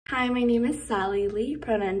Hi, my name is Sally Lee,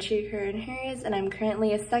 pronoun she, her, and hers, and I'm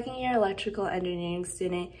currently a second-year electrical engineering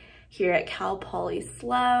student here at Cal Poly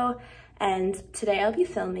SLO, and today I'll be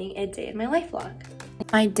filming a day in my life vlog.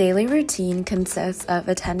 My daily routine consists of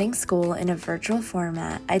attending school in a virtual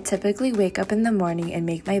format. I typically wake up in the morning and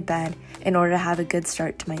make my bed in order to have a good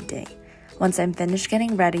start to my day. Once I'm finished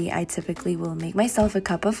getting ready, I typically will make myself a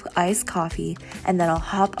cup of iced coffee, and then I'll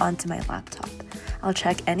hop onto my laptop. I'll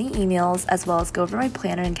check any emails as well as go over my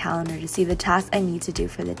planner and calendar to see the tasks I need to do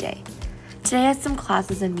for the day. Today I have some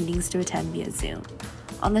classes and meetings to attend via Zoom.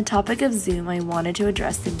 On the topic of Zoom, I wanted to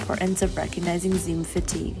address the importance of recognizing Zoom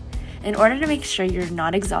fatigue. In order to make sure you're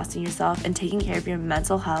not exhausting yourself and taking care of your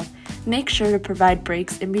mental health, make sure to provide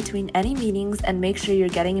breaks in between any meetings and make sure you're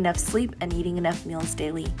getting enough sleep and eating enough meals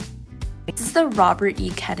daily. This is the Robert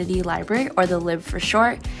E. Kennedy Library, or the LIB for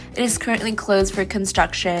short. It is currently closed for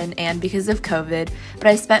construction and because of COVID, but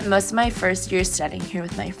I spent most of my first year studying here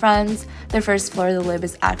with my friends. The first floor of the LIB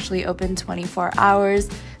is actually open 24 hours.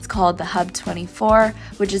 It's called the Hub 24,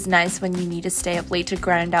 which is nice when you need to stay up late to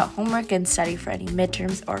grind out homework and study for any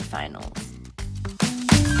midterms or finals.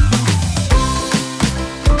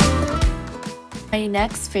 My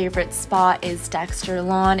next favorite spot is Dexter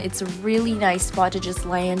Lawn. It's a really nice spot to just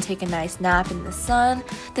lay and take a nice nap in the sun.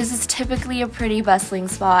 This is typically a pretty bustling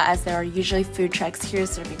spot as there are usually food trucks here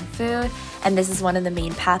serving food, and this is one of the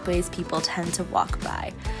main pathways people tend to walk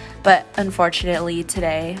by. But unfortunately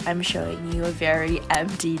today I'm showing you a very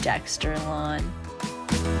empty Dexter Lawn.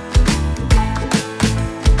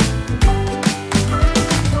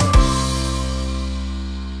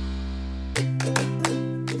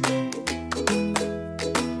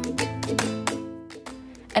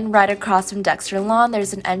 And right across from Dexter Lawn,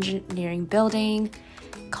 there's an engineering building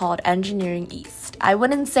called Engineering East. I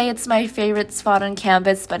wouldn't say it's my favorite spot on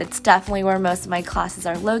campus, but it's definitely where most of my classes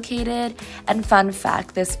are located. And fun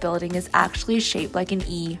fact, this building is actually shaped like an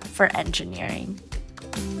E for engineering.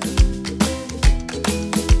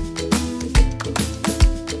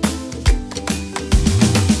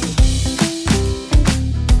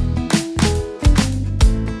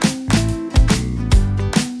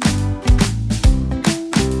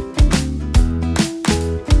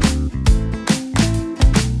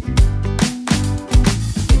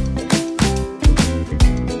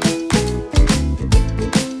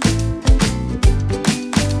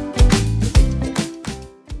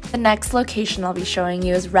 The next location I'll be showing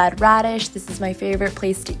you is Red Radish. This is my favorite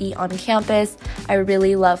place to eat on campus. I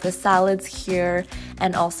really love the salads here,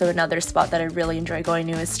 and also another spot that I really enjoy going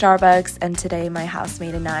to is Starbucks, and today my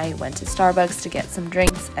housemate and I went to Starbucks to get some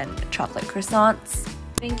drinks and chocolate croissants.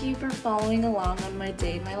 Thank you for following along on my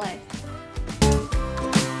day in my life.